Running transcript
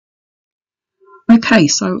Okay,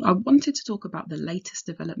 so I wanted to talk about the latest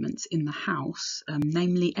developments in the house,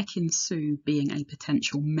 namely Ekin-Su being a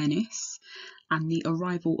potential menace and the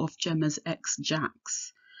arrival of Gemma's ex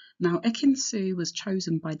Jax. Now, Ekin-Su was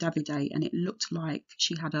chosen by Davide and it looked like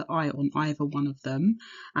she had her eye on either one of them,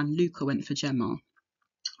 and Luca went for Gemma.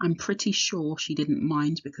 I'm pretty sure she didn't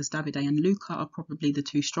mind because Davide and Luca are probably the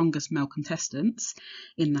two strongest male contestants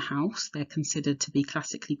in the house. They're considered to be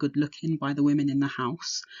classically good looking by the women in the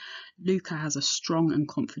house. Luca has a strong and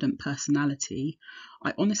confident personality.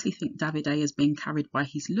 I honestly think Davide is being carried by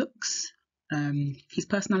his looks. His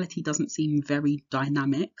personality doesn't seem very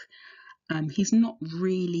dynamic. He's not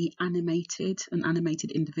really an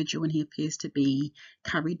animated individual, and he appears to be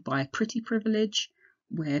carried by pretty privilege,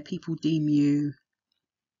 where people deem you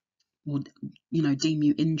or deem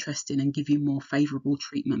you interesting and give you more favourable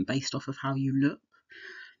treatment based off of how you look.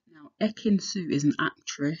 Now, Ekin-Su is an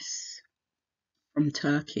actress from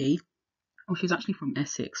Turkey. Well, she's actually from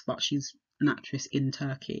Essex, but she's an actress in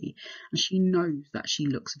Turkey, and she knows that she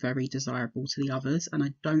looks very desirable to the others, and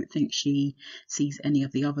I don't think she sees any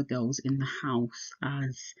of the other girls in the house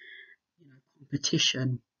as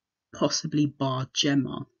competition, possibly bar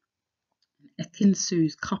Gemma.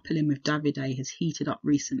 Ekin-Su's coupling with Davide has heated up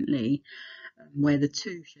recently, where the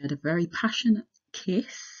two shared a very passionate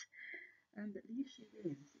kiss. But the issue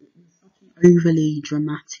is, it was such an overly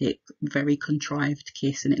dramatic, very contrived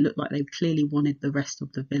kiss, and it looked like they clearly wanted the rest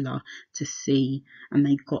of the villa to see, and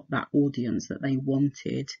they got that audience that they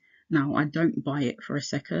wanted. Now, I don't buy it for a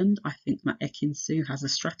second. I think that Ekin-Su has a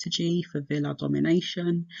strategy for villa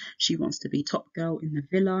domination. She wants to be top girl in the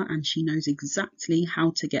villa, and she knows exactly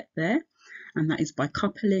how to get there. And that is by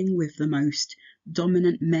coupling with the most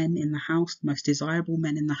dominant men in the house, the most desirable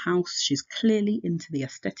men in the house. She's clearly into the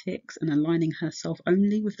aesthetics and aligning herself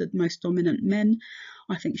only with the most dominant men.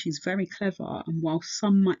 I think she's very clever, and while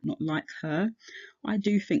some might not like her, I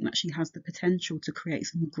do think that she has the potential to create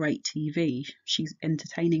some great TV. She's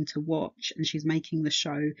entertaining to watch, and she's making the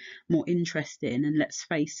show more interesting. And let's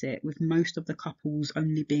face it, with most of the couples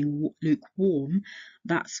only being lukewarm,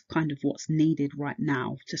 that's kind of what's needed right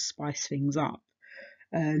now to spice things up.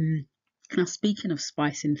 Now, speaking of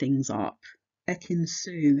spicing things up,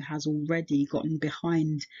 Ekin-Su has already gone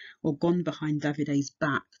behind Davide's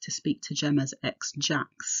back to speak to Gemma's ex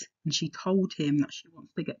Jax, and she told him that she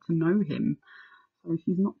wants to get to know him. So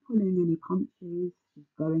she's not pulling any punches, she's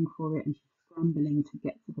going for it, and she's scrambling to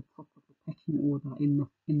get to the top of the pecking order in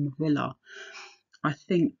the villa. I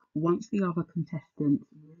think once the other contestants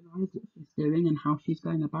realise what she's doing and how she's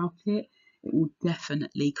going about it, it will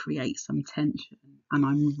definitely create some tension, and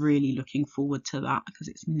I'm really looking forward to that because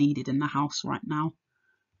it's needed in the house right now.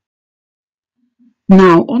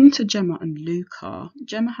 Now, on to Gemma and Luca.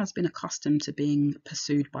 Gemma has been accustomed to being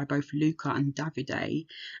pursued by both Luca and Davide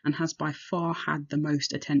and has by far had the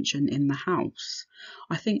most attention in the house.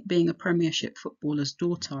 I think being a Premiership footballer's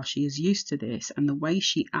daughter, she is used to this, and the way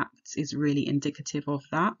she acts is really indicative of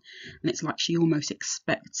that. And it's like she almost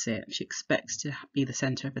expects it. She expects to be the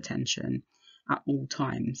centre of attention at all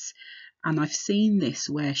times. And I've seen this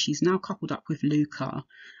where she's now coupled up with Luca,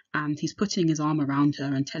 and he's putting his arm around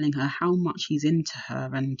her and telling her how much he's into her,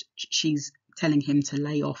 and she's telling him to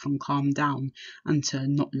lay off and calm down and to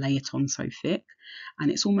not lay it on so thick.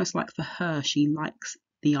 And it's almost like for her, she likes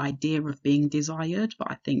the idea of being desired,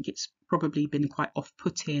 but I think it's probably been quite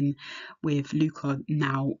off-putting with Luca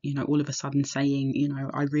now, all of a sudden saying,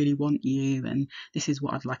 I really want you and this is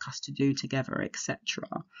what I'd like us to do together, etc.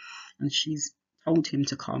 And she's told him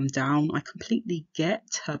to calm down. I completely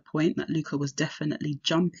get her point that Luca was definitely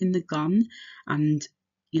jumping the gun and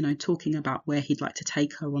talking about where he'd like to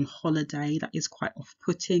take her on holiday. That is quite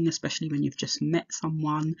off-putting, especially when you've just met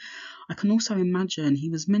someone. I can also imagine he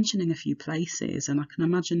was mentioning a few places, and I can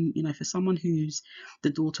imagine, for someone who's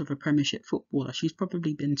the daughter of a Premiership footballer, she's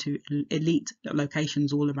probably been to elite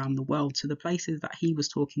locations all around the world. So the places that he was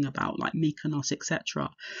talking about, like Mykonos, etc.,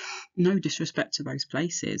 no disrespect to those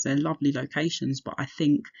places, they're lovely locations, but I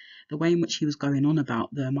think the way in which he was going on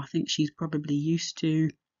about them, I think she's probably used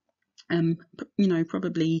to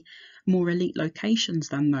probably more elite locations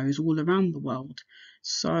than those all around the world.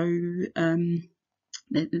 So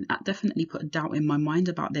that definitely put a doubt in my mind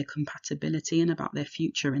about their compatibility and about their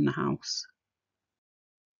future in the house.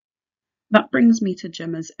 That brings me to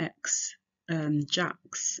Gemma's ex,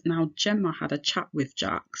 Jax. Now, Gemma had a chat with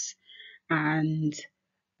Jax, and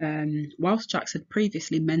whilst Jax had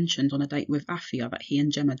previously mentioned on a date with Afia that he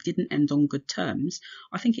and Gemma didn't end on good terms,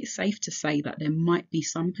 I think it's safe to say that there might be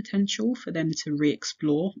some potential for them to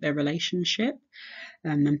re-explore their relationship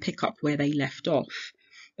and pick up where they left off.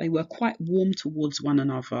 They were quite warm towards one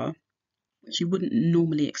another, which you wouldn't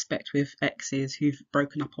normally expect with exes who've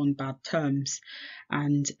broken up on bad terms.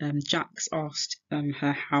 And Jax asked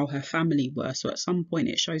her how her family were. So at some point,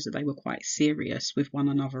 it shows that they were quite serious with one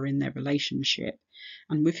another in their relationship.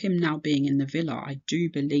 And with him now being in the villa, I do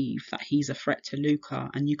believe that he's a threat to Luca.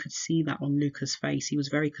 And you could see that on Luca's face. He was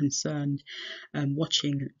very concerned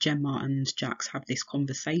watching Gemma and Jax have this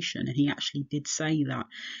conversation. And he actually did say that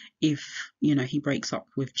if, you know, he breaks up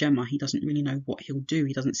with Gemma, he doesn't really know what he'll do.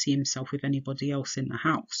 He doesn't see himself with anybody else in the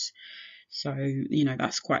house. So, you know,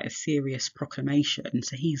 that's quite a serious proclamation.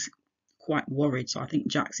 So he's quite worried. So I think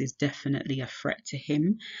Jax is definitely a threat to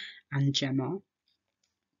him and Gemma.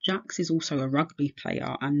 Jax is also a rugby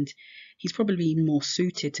player, and he's probably more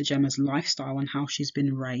suited to Gemma's lifestyle and how she's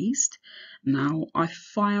been raised. Now, I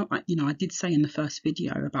did say in the first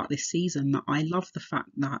video about this season that I love the fact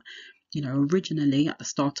that, you know, originally at the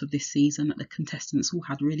start of this season, that the contestants all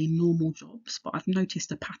had really normal jobs, but I've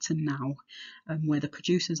noticed a pattern now where the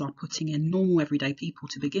producers are putting in normal everyday people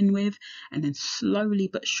to begin with, and then slowly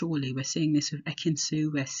but surely we're seeing this with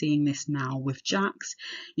Ekin-Su, we're seeing this now with Jax.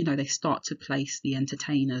 You know, they start to place the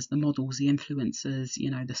entertainers, the models, the influencers,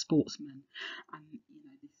 you know, the sportsmen, and you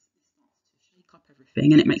know, this starts to shake up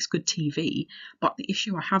everything, and it makes good TV. But the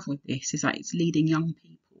issue I have with this is that it's leading young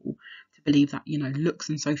people to believe that, you know, looks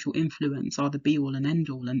and social influence are the be all and end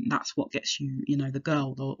all, and that's what gets you, you know, the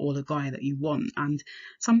girl or the guy that you want. And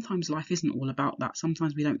sometimes life isn't all about that.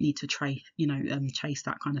 Sometimes we don't need to chase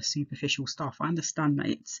that kind of superficial stuff. I understand that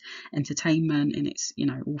it's entertainment and it's, you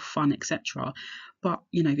know, all fun, etc. But,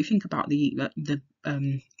 you know, if you think about the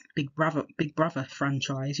Big Brother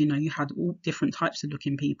franchise, you know, you had all different types of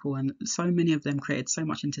looking people, and so many of them created so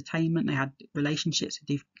much entertainment. They had relationships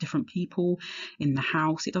with different people in the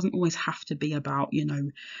house. It doesn't always have to be about, you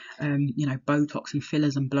know, Botox and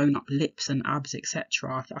fillers and blown up lips and abs,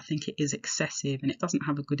 etc. I think it is excessive, and it doesn't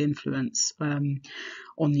have a good influence on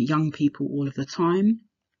the young people all of the time.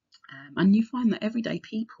 And you find that everyday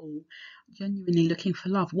people genuinely looking for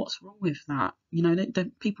love. What's wrong with that? You know,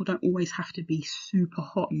 people don't always have to be super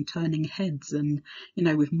hot and turning heads. And, you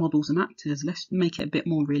know, with models and actors, let's make it a bit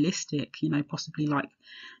more realistic, you know, possibly like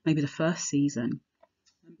maybe the first season.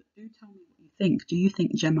 But do tell me what you think. Do you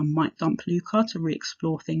think Gemma might dump Luca to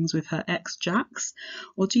re-explore things with her ex Jax?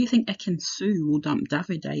 Or do you think Ekin-Su will dump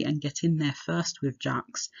Davide and get in there first with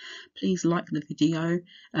Jax? Please like the video,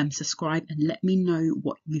 subscribe, and let me know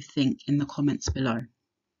what you think in the comments below.